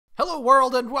Hello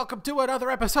world and welcome to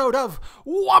another episode of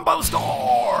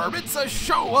WOMBOSTORM! It's a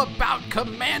show about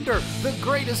Commander, the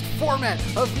greatest format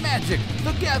of Magic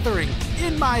the Gathering,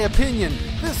 in my opinion.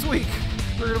 This week,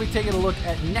 we're going to be taking a look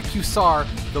at Nekusar,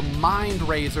 the Mind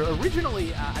Razer.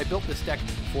 Originally, I built this deck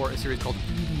for a series called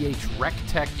EDH Rec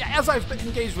Tech. As I've been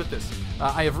engaged with this,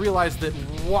 I have realized that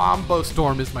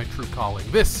WOMBOSTORM is my true calling.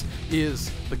 This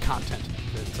is the content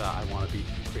that I want to be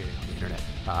creating on the internet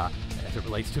as it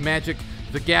relates to Magic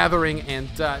the Gathering, and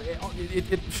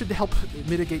it should help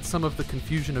mitigate some of the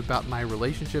confusion about my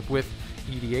relationship with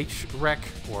EDH Rec,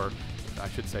 or I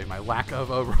should say my lack of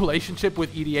a relationship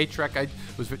with EDH Rec. I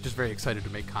was just very excited to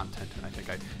make content, and I think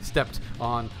I stepped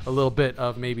on a little bit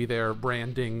of maybe their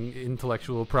branding,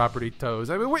 intellectual property toes.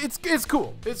 I mean, it's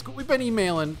cool. It's cool. We've been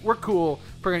emailing. We're cool.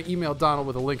 We're going to email Donald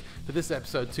with a link to this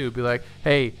episode, too. Be like,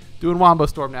 hey, doing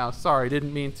WOMBOSTORM now. Sorry,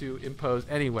 didn't mean to impose.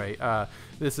 Anyway,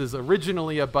 this is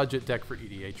originally a budget deck for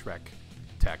EDH Rec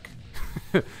Tech,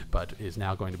 but is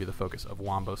now going to be the focus of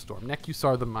WOMBOSTORM.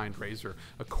 Nekusar, the Mind Razer,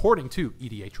 according to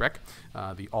EDH Rec,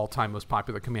 the all-time most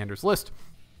popular commanders list.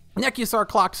 Nekusar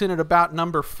clocks in at about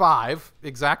number 5,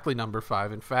 exactly number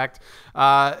 5, in fact.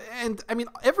 And, I mean,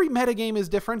 every metagame is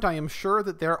different. I am sure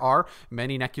that there are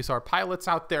many Nekusar pilots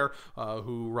out there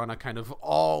who run a kind of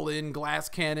all-in glass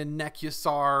cannon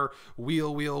Nekusar,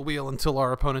 wheel until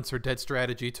our opponents are dead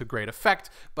strategy to great effect.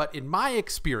 But in my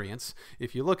experience,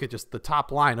 if you look at just the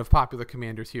top line of popular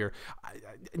commanders here,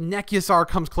 Nekusar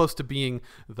comes close to being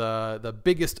the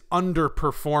biggest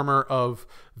underperformer of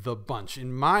the bunch.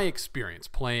 In my experience,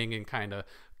 playing in kind of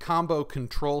combo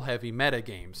control heavy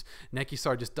metagames,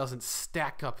 Nekusar just doesn't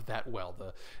stack up that well.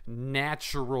 The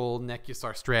natural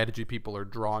Nekusar strategy people are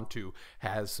drawn to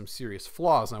has some serious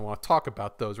flaws, and I want to talk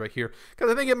about those right here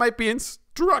because I think it might be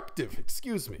instructive.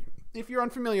 Excuse me. If you're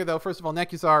unfamiliar, though, first of all,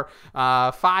 Nekusar,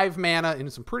 5 mana in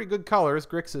some pretty good colors.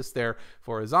 Grixis there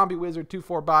for a zombie wizard,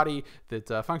 2/4 body that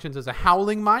functions as a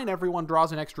howling mine. Everyone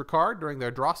draws an extra card during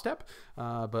their draw step,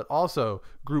 but also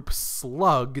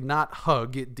group-slug, not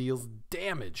hug. It deals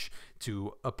damage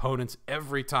to opponents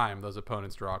every time those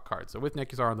opponents draw a card. So with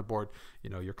Nekusar on the board, you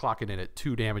know, you're clocking in at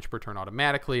 2 damage per turn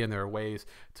automatically, and there are ways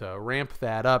to ramp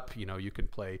that up. You know, you can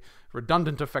play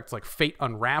redundant effects like Fate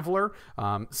Unraveler.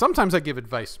 Sometimes I give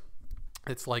advice.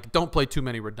 It's like, don't play too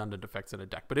many redundant effects in a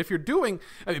deck. But if you're doing,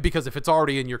 because if it's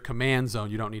already in your command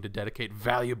zone, you don't need to dedicate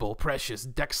valuable, precious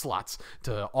deck slots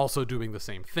to also doing the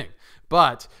same thing.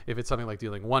 But if it's something like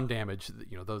dealing 1 damage,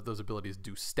 you know, those abilities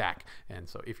do stack. And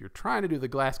so if you're trying to do the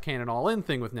glass cannon all-in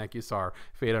thing with Nekusar,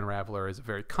 Fate Unraveler is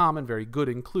very common, very good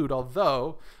include,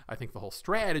 although I think the whole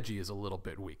strategy is a little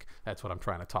bit weak. That's what I'm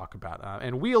trying to talk about.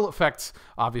 And wheel effects,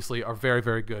 obviously, are very,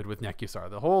 very good with Nekusar.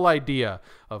 The whole idea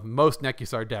of most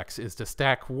Nekusar decks is to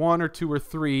stack 1 or 2 or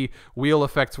 3 wheel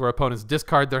effects where opponents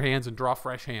discard their hands and draw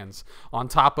fresh hands on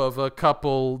top of a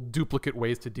couple duplicate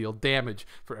ways to deal damage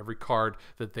for every card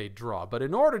that they draw. But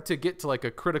in order to get to like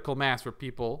a critical mass where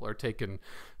people are taking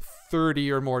 30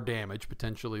 or more damage,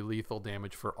 potentially lethal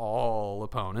damage for all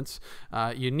opponents,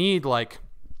 you need like,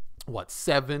 what,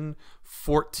 7,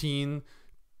 14,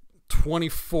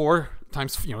 24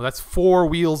 times, you know, that's 4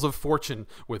 wheels of fortune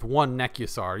with 1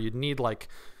 Nekusar. You'd need like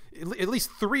at least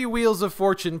 3 wheels of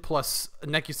fortune plus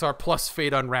Nekusar plus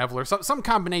Fate Unraveler, some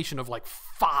combination of like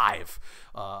 5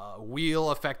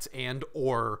 wheel effects and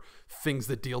or things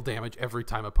that deal damage every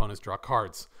time opponents draw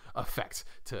cards effect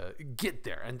to get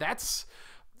there. And that's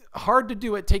hard to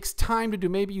do. It takes time to do.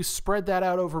 Maybe you spread that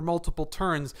out over multiple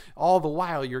turns. All the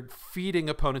while, you're feeding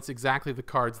opponents exactly the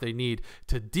cards they need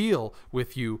to deal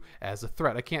with you as a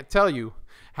threat. I can't tell you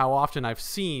how often I've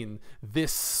seen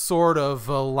this sort of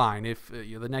a line. If the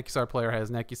Nekusar player has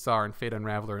Nekusar and Fate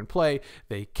Unraveler in play,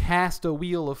 they cast a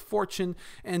Wheel of Fortune,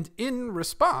 and in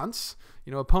response,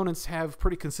 you know, opponents have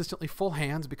pretty consistently full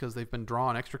hands because they've been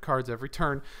drawing extra cards every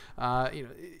turn. You know,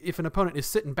 if an opponent is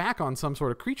sitting back on some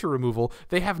sort of creature removal,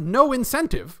 they have no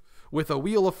incentive with a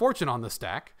Wheel of Fortune on the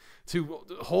stack to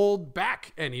hold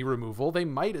back any removal. They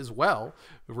might as well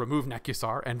remove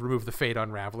Nekusar and remove the Fate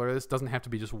Unraveler. This doesn't have to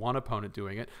be just one opponent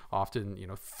doing it. Often, you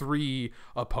know, 3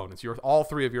 opponents. All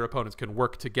 3 of your opponents can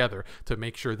work together to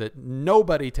make sure that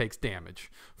nobody takes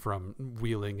damage from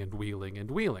wheeling and wheeling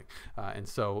and wheeling. And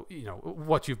so, you know,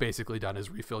 what you've basically done is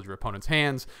refilled your opponent's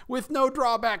hands with no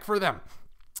drawback for them.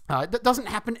 That doesn't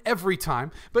happen every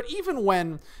time, but even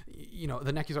when, you know,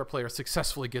 the Nekusar player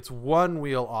successfully gets 1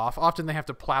 wheel off, often they have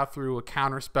to plow through a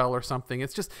counter spell or something.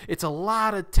 It's a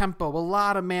lot of tempo, a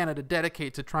lot of mana to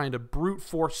dedicate to trying to brute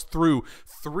force through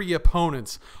 3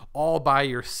 opponents all by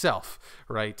yourself,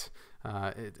 right?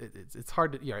 It's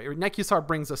hard to, Nekusar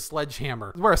brings a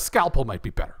sledgehammer where a scalpel might be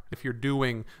better. If you're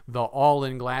doing the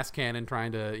all-in glass cannon,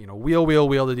 trying to,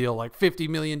 wheel to deal like 50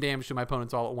 million damage to my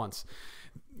opponents all at once,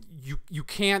 you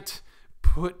can't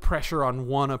put pressure on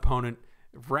one opponent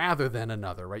rather than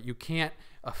another, right? You can't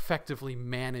effectively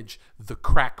manage the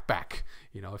crackback.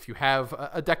 If you have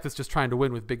a deck that's just trying to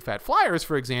win with big fat flyers,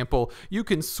 for example, you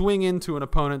can swing into an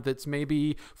opponent that's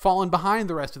maybe fallen behind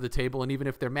the rest of the table, and even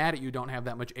if they're mad at you, don't have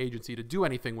that much agency to do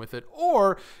anything with it.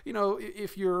 Or,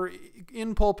 if you're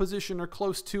in pole position or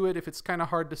close to it, if it's kind of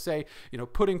hard to say,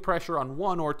 putting pressure on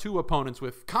one or two opponents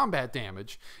with combat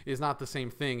damage is not the same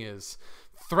thing as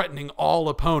threatening all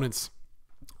opponents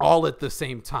all at the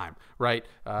same time, right?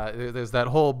 There's that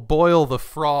whole boil the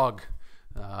frog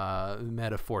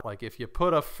metaphor. Like if you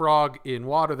put a frog in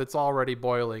water that's already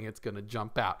boiling, it's going to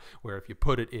jump out. Where if you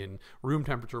put it in room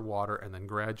temperature water and then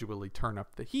gradually turn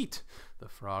up the heat, the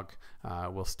frog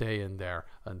will stay in there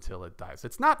until it dies.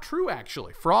 It's not true,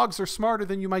 actually. Frogs are smarter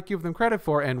than you might give them credit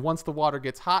for, and once the water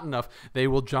gets hot enough, they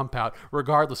will jump out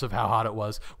regardless of how hot it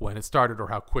was when it started or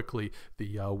how quickly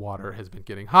the water has been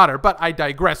getting hotter. But I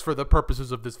digress. For the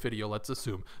purposes of this video, let's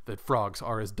assume that frogs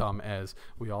are as dumb as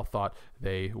we all thought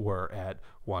they were at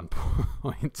one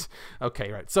point.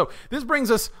 Okay, right. So this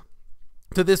brings us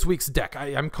to this week's deck.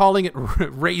 I'm calling it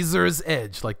Razer's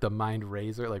Edge, like the Mind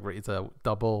Razor. Like it's a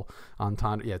double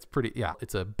entendre. Yeah,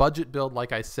 it's a budget build,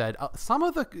 like I said. Some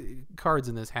of the cards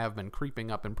in this have been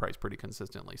creeping up in price pretty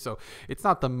consistently. So it's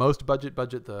not the most budget.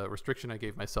 The restriction I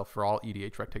gave myself for all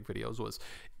EDH Rectech videos was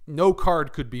no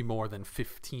card could be more than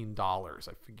 $15.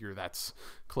 I figure that's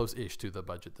close-ish to the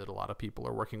budget that a lot of people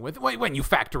are working with. When you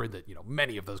factor in that,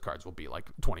 many of those cards will be like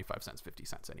 25 cents, 50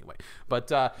 cents anyway.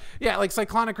 But yeah, like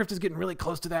Cyclonic Rift is getting really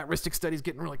close to that. Rhystic Study is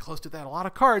getting really close to that. A lot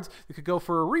of cards that could go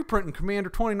for a reprint in Commander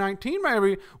 2019,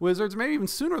 maybe Wizards, maybe even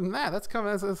sooner than that.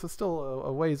 That's still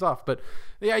a ways off. but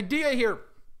the idea here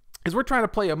is we're trying to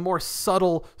play a more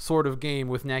subtle sort of game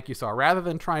with Nekusar rather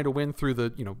than trying to win through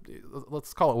the,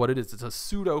 let's call it what it is. It's a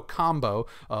pseudo-combo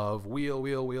of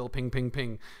wheel, ping, ping,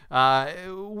 ping.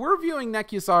 We're viewing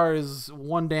Nekusar as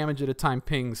one damage at a time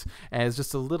pings as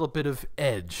just a little bit of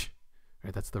edge.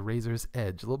 Right, that's the Razer's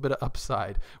Edge, a little bit of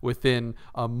upside within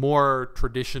a more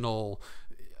traditional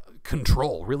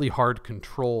control, really hard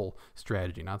control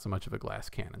strategy, not so much of a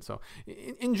glass cannon. So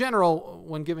in general,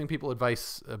 when giving people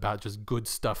advice about just good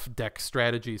stuff deck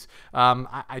strategies,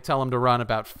 I tell them to run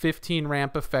about 15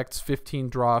 ramp effects, 15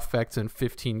 draw effects, and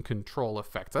 15 control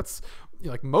effects. That's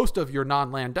like most of your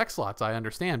non-land deck slots, I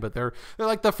understand, but they're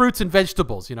like the fruits and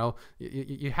vegetables.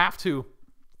 You have to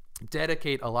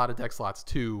dedicate a lot of deck slots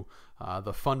to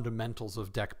the fundamentals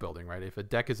of deck building, right? If a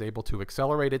deck is able to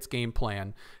accelerate its game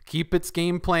plan, keep its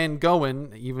game plan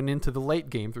going even into the late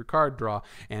game through card draw,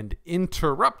 and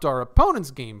interrupt our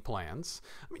opponent's game plans.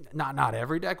 I mean, not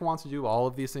every deck wants to do all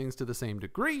of these things to the same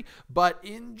degree, but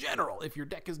in general, if your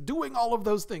deck is doing all of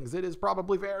those things, it is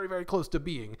probably very, very close to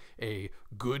being a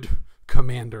good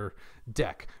commander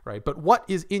deck, right? But what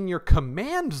is in your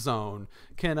command zone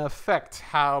can affect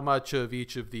how much of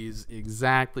each of these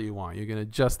exactly you want. You can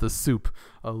adjust the soup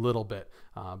a little bit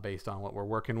based on what we're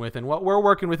working with. And what we're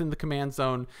working with in the command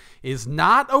zone is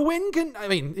not a win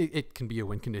it can be a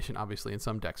win condition, obviously, in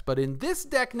some decks. But in this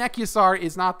deck, Nekusar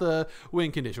is not the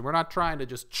win condition. We're not trying to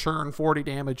just churn 40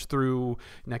 damage through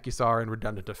Nekusar and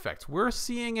redundant effects. We're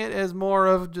seeing it as more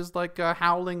of just like a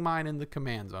howling mine in the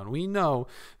command zone. We know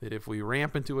that if we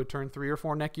ramp into a turn 3 or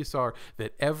 4 Nekusar,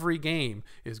 that every game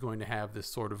is going to have this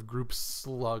sort of group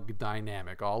slug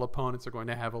dynamic. All opponents are going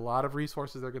to have a lot of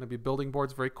resources. They're going to be building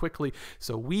boards very quickly.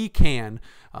 So we can,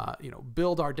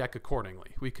 build our deck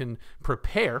accordingly. We can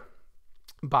prepare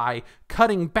by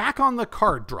cutting back on the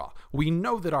card draw. We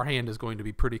know that our hand is going to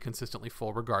be pretty consistently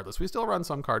full regardless. We still run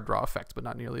some card draw effects, but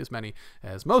not nearly as many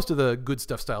as most of the good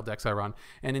stuff style decks I run.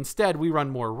 And instead, we run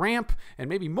more ramp, and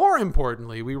maybe more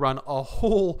importantly, we run a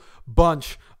whole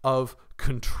bunch of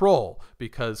control,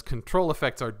 because control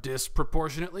effects are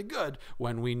disproportionately good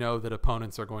when we know that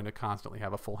opponents are going to constantly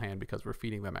have a full hand because we're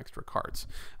feeding them extra cards.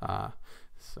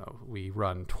 So we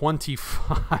run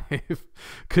 25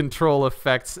 control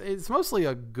effects. It's mostly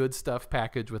a good stuff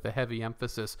package with a heavy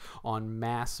emphasis on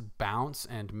mass bounce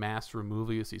and mass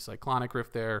removal. You see Cyclonic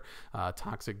Rift there,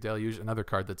 Toxic Deluge, another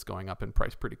card that's going up in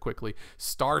price pretty quickly.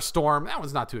 Starstorm, that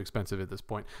one's not too expensive at this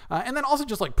point. And then also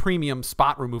just like premium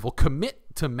spot removal. Commit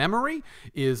to Memory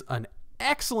is an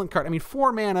excellent card. I mean,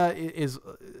 4 mana is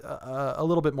a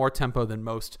little bit more tempo than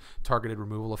most targeted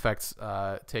removal effects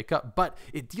take up, but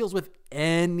it deals with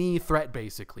any threat,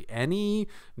 basically. Any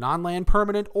non-land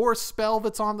permanent or spell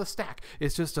that's on the stack.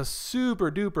 It's just a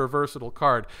super duper versatile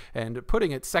card, and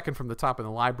putting it second from the top in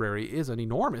the library is an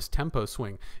enormous tempo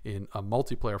swing in a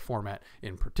multiplayer format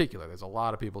in particular. There's a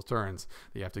lot of people's turns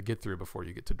that you have to get through before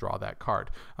you get to draw that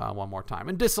card one more time.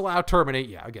 And disallow, terminate,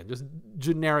 yeah, again, just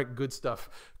generic good stuff.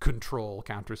 Control,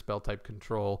 counterspell type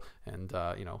control, and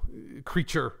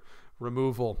creature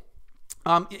removal.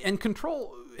 And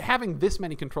control, having this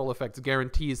many control effects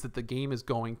guarantees that the game is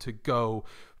going to go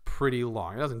pretty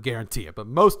long. It doesn't guarantee it, but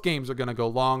most games are going to go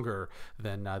longer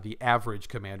than the average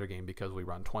Commander game because we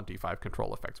run 25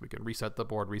 control effects. We can reset the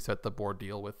board,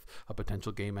 deal with a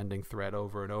potential game-ending threat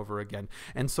over and over again.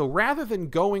 And so rather than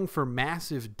going for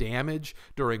massive damage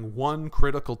during one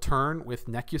critical turn with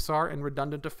Nekusar and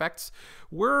redundant effects,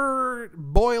 we're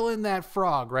boiling that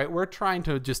frog, right? We're trying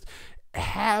to just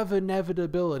have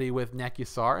inevitability with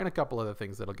Nekusar and a couple other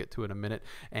things that I'll get to in a minute,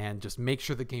 and just make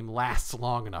sure the game lasts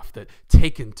long enough that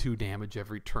taking 2 damage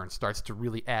every turn starts to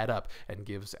really add up and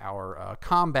gives our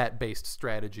combat-based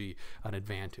strategy an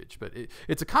advantage. But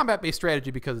it's a combat-based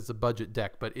strategy because it's a budget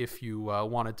deck, but if you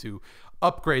wanted to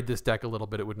upgrade this deck a little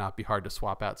bit, it would not be hard to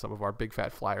swap out some of our big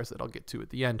fat flyers that I'll get to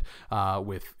at the end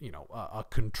with a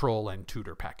control and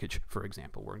tutor package, for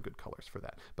example. We're in good colors for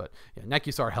that. But yeah,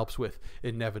 Nekusar helps with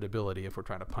inevitability if we're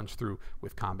trying to punch through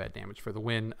with combat damage for the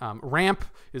win. Ramp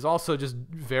is also just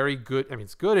very good. I mean,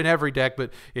 it's good in every deck,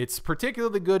 but it's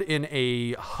particularly good in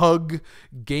a hug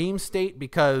game state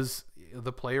because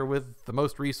the player with the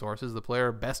most resources, the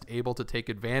player best able to take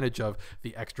advantage of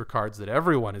the extra cards that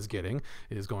everyone is getting,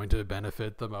 is going to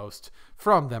benefit the most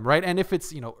from them, right? And if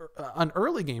it's, an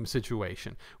early game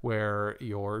situation where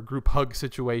your group hug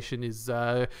situation is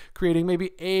creating maybe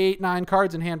 8-9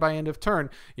 cards in hand by end of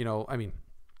turn,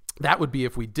 that would be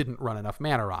if we didn't run enough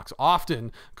mana rocks.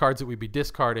 Often, cards that we'd be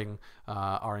discarding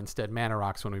are instead mana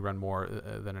rocks when we run more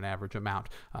than an average amount.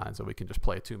 And so we can just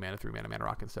play a 2-mana, 3-mana mana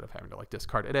rock instead of having to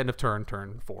discard at end of turn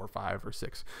 4, 5, or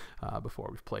 6, before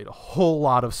we've played a whole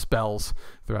lot of spells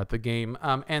throughout the game.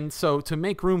 And so to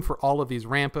make room for all of these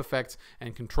ramp effects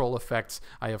and control effects,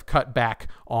 I have cut back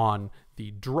on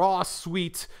the draw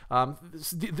suite.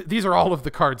 These are all of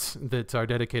the cards that are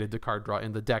dedicated to card draw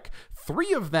in the deck.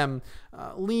 3 of them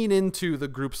lean into the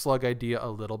group slug idea a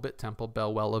little bit. Temple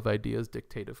Bell, Well of Ideas,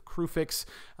 Dictate of Krufix.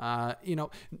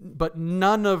 But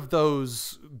none of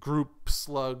those group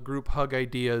slug, group hug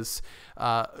ideas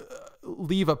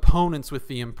leave opponents with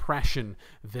the impression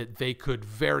that they could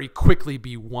very quickly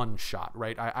be one shot,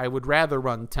 right? I would rather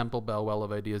run Temple Bell, Well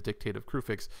of Ideas, Dictate of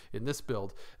Krufix in this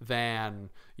build than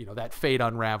that Fate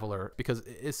Unraveler, because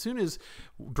as soon as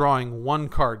drawing 1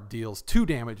 card deals 2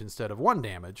 damage instead of 1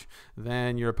 damage,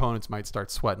 then your opponents might start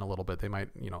sweating a little bit. They might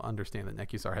understand that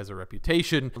Nekusar has a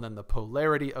reputation, and then the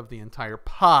polarity of the entire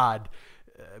pod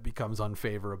becomes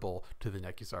unfavorable to the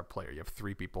Nekusar player. You have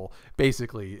 3 people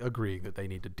basically agreeing that they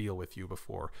need to deal with you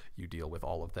before you deal with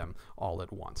all of them all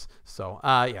at once. So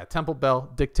yeah, Temple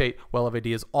Bell, Dictate, Well of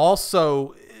Ideas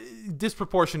also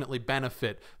disproportionately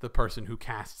benefit the person who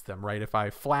casts them, right? If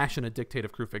I flash in a Dictate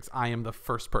of Krufix, I am the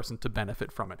first person to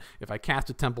benefit from it. If I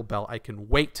cast a Temple Bell, I can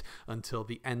wait until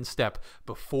the end step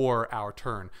before our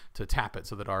turn to tap it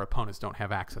so that our opponents don't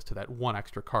have access to that 1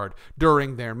 extra card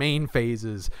during their main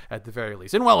phases at the very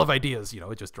least. And Well of Ideas,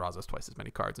 it just draws us twice as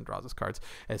many cards and draws us cards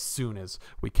as soon as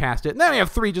we cast it. And then we have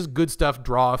 3 just good stuff: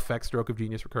 draw effects, Stroke of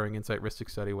Genius, Recurring Insight, Ristic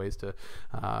Study, ways to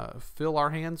fill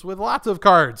our hands with lots of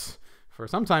cards for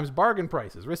sometimes bargain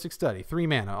prices. Ristic Study, 3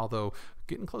 mana, although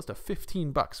getting close to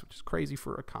 $15, which is crazy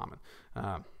for a common.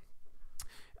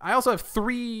 I also have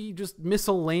 3 just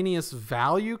miscellaneous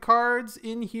value cards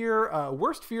in here.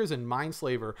 Worst Fears and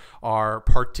Mindslaver are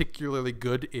particularly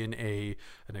good in an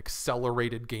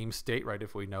accelerated game state, right?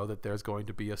 If we know that there's going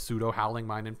to be a pseudo Howling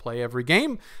Mine in play every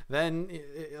game, then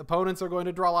opponents are going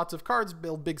to draw lots of cards,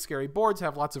 build big scary boards,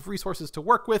 have lots of resources to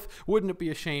work with. Wouldn't it be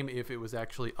a shame if it was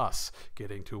actually us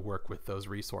getting to work with those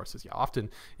resources? Yeah, often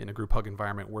in a group hug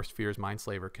environment, Worst Fears,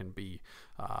 Mindslaver can be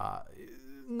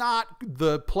not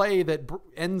the play that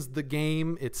ends the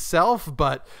game itself,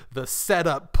 but the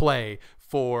setup play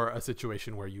for a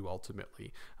situation where you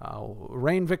ultimately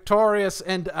reign victorious.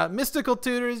 And Mystical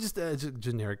Tutor is just a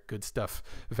generic good stuff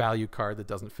value card that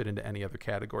doesn't fit into any other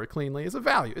category cleanly. It's a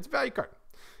value card.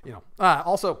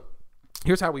 Also,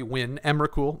 here's how we win.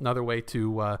 Emrakul, another way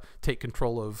to take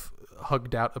control of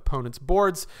hugged out opponents'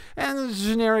 boards. And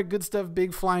generic good stuff,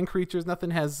 big flying creatures.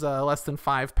 Nothing has less than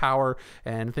 5 power,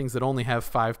 and things that only have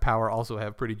 5 power also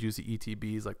have pretty juicy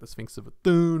ETBs, like the Sphinx of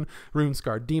Athun,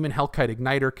 Runescar Demon. Hellkite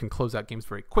Igniter can close out games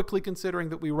very quickly, considering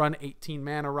that we run 18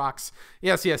 mana rocks.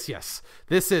 Yes.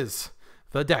 This is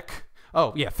the deck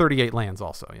Oh, yeah, 38 lands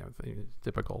also. Yeah, the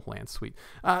typical land suite.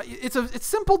 It's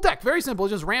simple deck, very simple.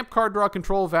 Just ramp, card draw,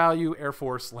 control value, Air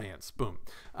Force, lands. Boom.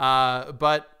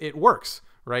 But it works,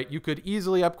 right? You could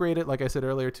easily upgrade it, like I said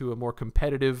earlier, to a more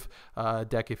competitive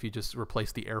deck if you just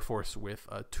replace the Air Force with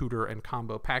a tutor and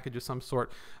combo package of some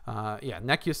sort. Yeah,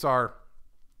 Nekusar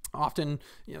often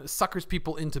suckers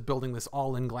people into building this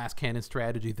all-in glass cannon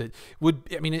strategy that would,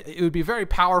 I mean, it would be very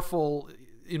powerful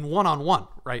in one-on-one,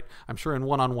 right? I'm sure in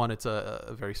one-on-one it's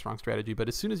a very strong strategy, but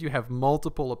as soon as you have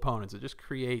multiple opponents, it just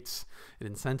creates,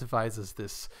 it incentivizes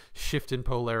this shift in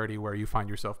polarity where you find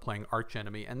yourself playing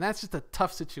archenemy, and that's just a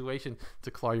tough situation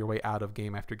to claw your way out of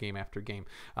game after game after game.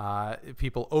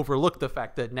 People overlook the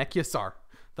fact that Nekusar,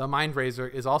 the Mind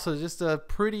Razer, is also just a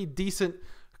pretty decent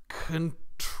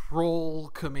control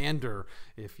commander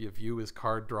if you view his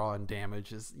card draw and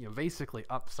damage as basically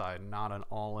upside, not an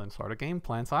all-in sort of game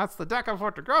plan. So that's the deck I'm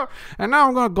for to go, and now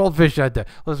I'm going to goldfish that deck.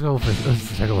 Let's take a look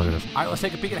at this. All right, let's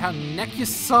take a peek at how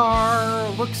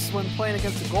Nekusar looks when playing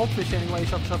against a goldfish anyway.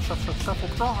 Shuffle,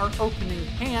 draw our opening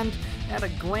hand. At a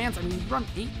glance, I mean, we run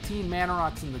 18 mana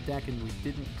rocks in the deck and we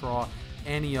didn't draw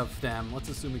any of them. Let's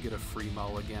assume we get a free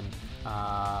mulligan.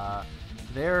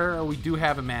 There we do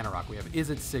have a mana rock. We have Is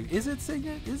it Signet?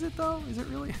 Is it though? Is it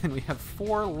really? And we have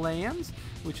 4 lands,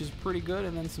 which is pretty good,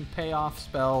 and then some payoff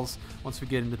spells. Once we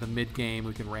get into the mid game,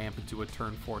 we can ramp into a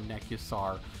turn 4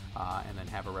 Nekusar, and then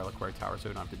have a Reliquary Tower so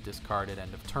we don't have to discard at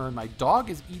end of turn. My dog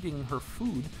is eating her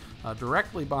food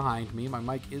directly behind me. My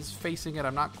mic is facing it.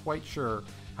 I'm not quite sure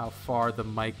how far the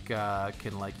mic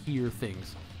can hear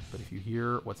things. But if you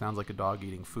hear what sounds like a dog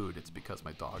eating food, it's because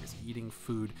my dog is eating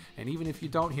food. And even if you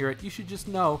don't hear it, you should just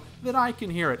know that I can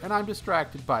hear it, and I'm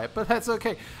distracted by it. But that's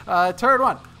okay. Turn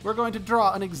 1, we're going to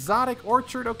draw an Exotic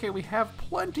Orchard. Okay, we have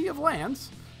plenty of lands.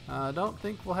 Don't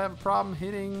think we'll have a problem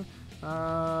hitting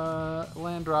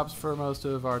land drops for most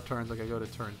of our turns. Like I go to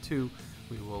turn 2,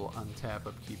 we will untap,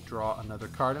 upkeep, draw another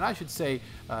card. And I should say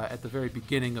at the very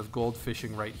beginning of gold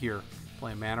fishing right here,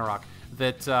 playing Mana Rock,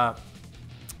 that...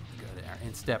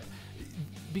 in step,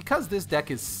 because this deck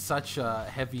is such a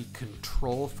heavy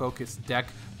control focused deck,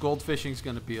 gold fishing is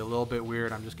going to be a little bit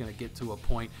weird. I'm just going to get to a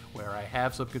point where I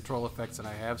have some control effects and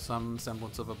I have some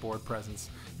semblance of a board presence.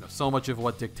 So much of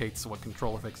what dictates what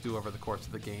control effects do over the course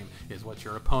of the game is what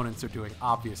your opponents are doing,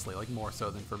 obviously, more so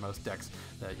than for most decks.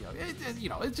 That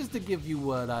it's just to give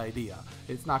you an idea.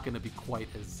 It's not going to be quite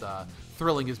as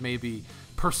thrilling as maybe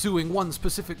pursuing one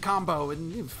specific combo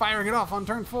and firing it off on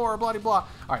turn 4, blah blah.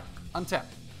 All right. Untap.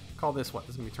 Call this what?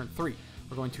 This is going to be turn 3.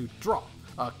 We're going to draw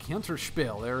a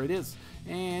Counterspell. There it is.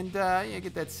 And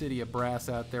get that City of Brass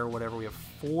out there, whatever. We have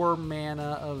 4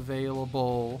 mana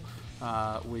available,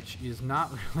 which is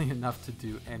not really enough to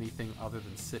do anything other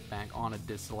than sit back on a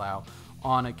Disallow,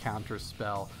 on a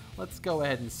Counterspell. Let's go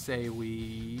ahead and say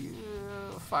we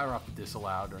fire off the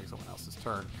Disallow during someone else's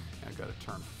turn. And go to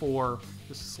turn 4.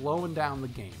 Just slowing down the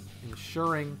game,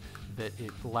 ensuring that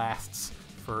it lasts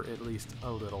for at least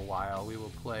a little while. We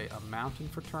will play a mountain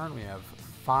for turn. We have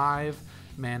 5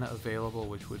 mana available,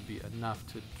 which would be enough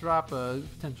to drop a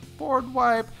potential board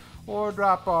wipe, or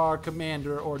drop our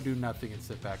commander, or do nothing and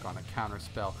sit back on a counter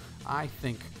spell. I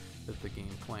think that the game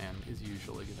plan is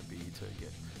usually going to be to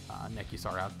get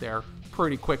Nekusar out there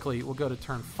pretty quickly. We'll go to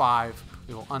turn 5.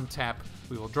 We will untap.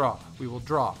 We will draw. We will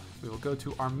draw. We will go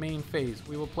to our main phase.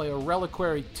 We will play a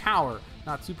Reliquary Tower.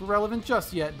 Not super relevant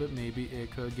just yet, but maybe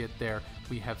it could get there.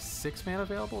 We have 6 mana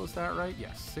available, is that right?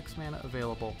 Yes, 6 mana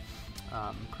available.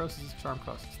 Croesus' Charm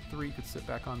costs 3, could sit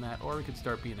back on that, or we could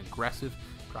start being aggressive,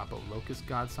 drop a Locust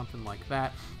God, something like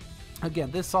that.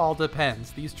 Again, this all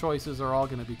depends. These choices are all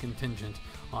going to be contingent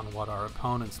on what our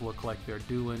opponents look like they're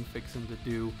doing, fixing to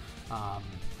do.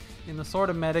 In the sort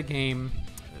of metagame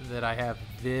that I have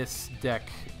this deck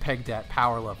pegged at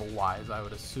power level wise, I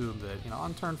would assume that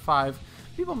on turn 5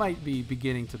 people might be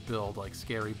beginning to build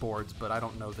scary boards, but I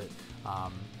don't know that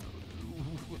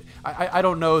I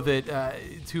don't know that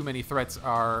too many threats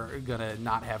are gonna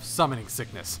not have summoning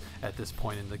sickness at this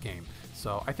point in the game.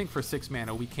 So I think for 6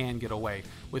 mana we can get away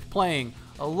with playing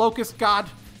a Locust God.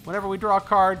 Whenever we draw a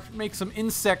card, make some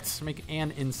insects, make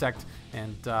an insect,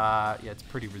 and it's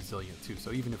pretty resilient too.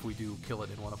 So even if we do kill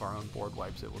it in one of our own board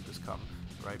wipes, it will just come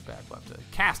right back. We'll have to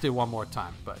cast it one more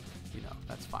time, but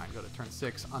that's fine. Go to turn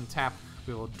 6, untap.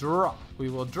 We will draw. We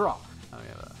will draw. We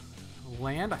have a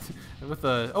land. With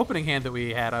the opening hand that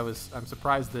we had, I'm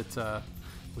surprised that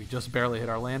We just barely hit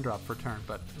our land drop for turn,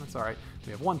 but that's all right.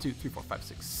 We have 1, 2, 3, 4, 5,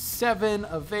 6, 7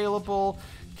 available.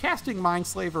 Casting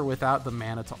Mindslaver without the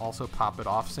mana to also pop it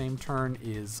off same turn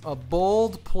is a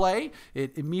bold play.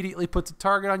 It immediately puts a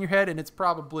target on your head, and it's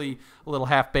probably a little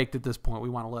half-baked at this point. We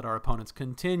want to let our opponents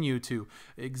continue to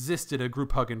exist in a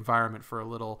group hug environment for a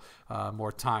little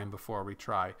more time before we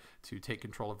try to take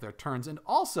control of their turns. And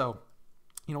also,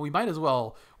 you know, we might as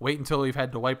well wait until we've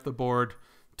had to wipe the board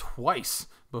twice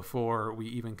before we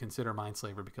even consider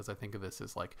Mindslaver, because I think of this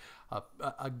as like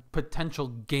a potential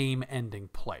game-ending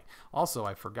play. Also,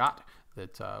 I forgot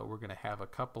that we're going to have a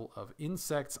couple of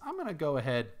insects. I'm going to go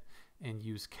ahead and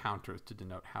use counters to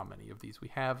denote how many of these we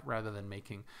have rather than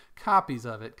making copies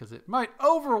of it, because it might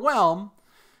overwhelm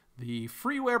the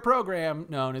freeware program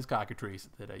known as cockatrice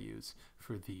that I use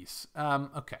for these.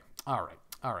 Okay, all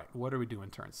right. What are we doing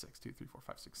turn 6? 2, 3, 4,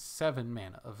 5, 6, 7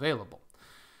 mana available.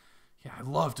 Yeah, I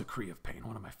love Decree of Pain,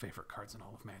 one of my favorite cards in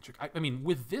all of Magic. I mean,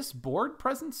 with this board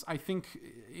presence, I think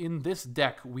in this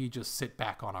deck, we just sit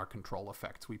back on our control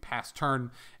effects. We pass turn,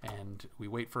 and we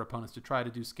wait for opponents to try to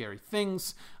do scary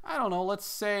things. I don't know, let's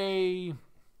say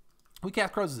we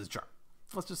cast Crows' Charm.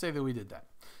 Let's just say that we did that.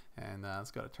 And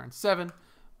let's go to turn 7,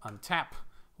 untap.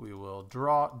 We will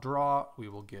draw. We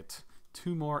will get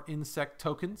 2 more insect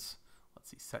tokens. Let's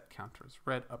see, set counters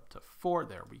red up to 4.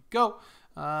 There we go.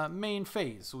 Main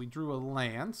phase. So we drew a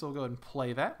land, so we'll go ahead and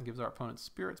play that. It gives our opponent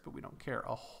spirits, but we don't care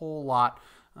a whole lot.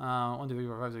 1, 2, 3,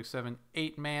 4, 5, 6, 7,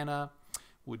 8 mana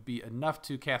would be enough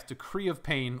to cast Decree of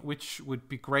Pain, which would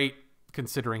be great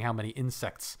considering how many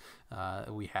insects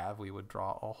we have. We would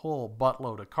draw a whole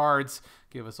buttload of cards,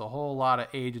 give us a whole lot of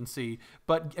agency.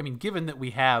 But, I mean, given that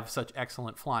we have such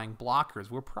excellent flying blockers,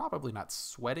 we're probably not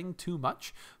sweating too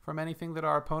much from anything that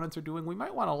our opponents are doing. We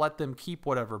might want to let them keep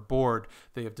whatever board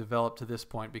they have developed to this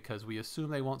point, because we assume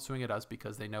they won't swing at us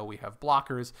because they know we have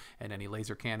blockers, and any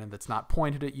laser cannon that's not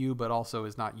pointed at you but also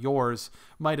is not yours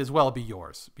might as well be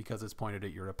yours because it's pointed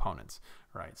at your opponents,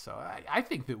 right? So I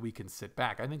think that we can sit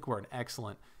back. I think we're in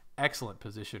excellent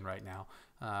position right now.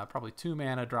 Probably 2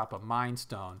 mana, drop a Mind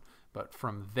Stone, but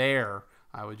from there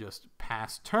I would just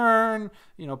pass turn,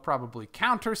 you know, probably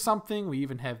counter something. We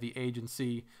even have the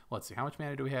agency. Let's see, how much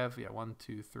mana do we have? Yeah, 1,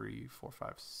 2, 3, 4,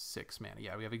 5, 6 mana.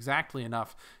 Yeah, we have exactly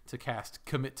enough to cast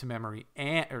Commit to Memory,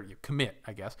 or commit,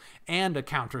 I guess, and a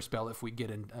counter spell if we get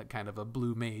in a kind of a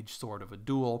blue mage sort of a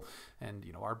duel. And,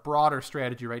 you know, our broader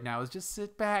strategy right now is just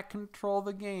sit back, control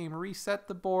the game, reset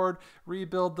the board,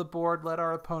 rebuild the board, let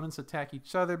our opponents attack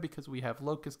each other because we have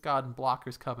Locust God and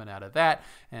blockers coming out of that.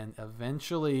 And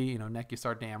eventually, you know,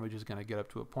 Nekusar damage is going to get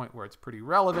up to a point where it's pretty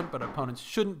relevant, but opponents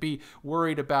shouldn't be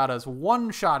worried about us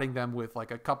one-shotting them with like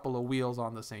a couple of wheels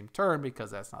on the same turn, because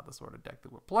that's not the sort of deck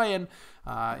that we're playing.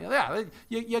 Yeah,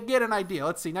 you get an idea.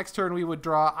 Let's see, next turn we would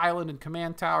draw Island and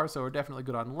Command Tower, so we're definitely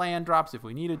good on land drops. If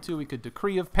we needed to, we could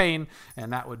Decree of Pain,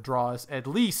 and that would draw us at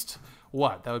least,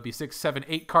 what? That would be 6, 7,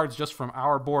 8 cards just from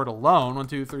our board alone. 1,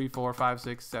 2, 3, 4, 5,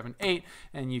 6, 7, 8.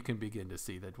 And you can begin to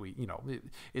see that we, you know,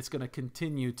 it's going to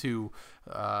continue to,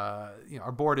 you know,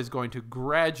 our board is going to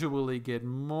gradually get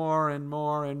more and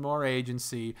more and more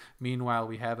agency. Meanwhile,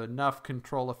 we have enough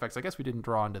control effects. I guess we didn't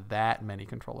draw into that many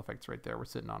control effects right there. We're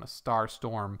sitting on a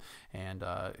Starstorm and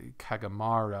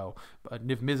Kagamaru.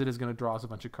 Niv Mizzet is going to draw us a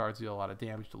bunch of cards, deal a lot of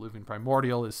damage. Diluvian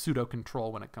Primordial is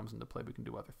pseudo-control. When it comes into play, we can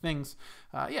do other things.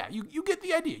 Yeah, you get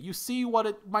the idea. You see what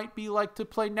it might be like to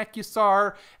play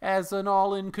Nekusar as an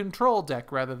all-in control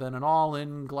deck rather than an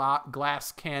all-in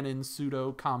glass cannon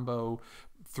pseudo-combo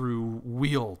through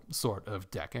wheel sort of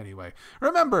deck. Anyway,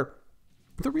 remember,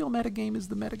 the real metagame is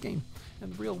the metagame,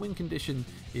 and the real win condition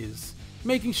is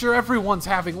making sure everyone's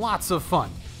having lots of fun.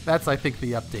 That's, I think,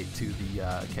 the update to the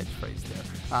catchphrase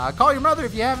there. Call your mother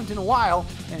if you haven't in a while.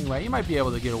 Anyway, you might be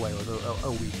able to get away with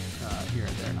a week here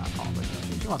and there, not calling, but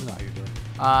she wants to know how you're doing.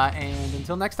 And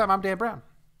until next time, I'm Dan Brown.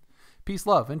 Peace,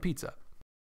 love, and pizza.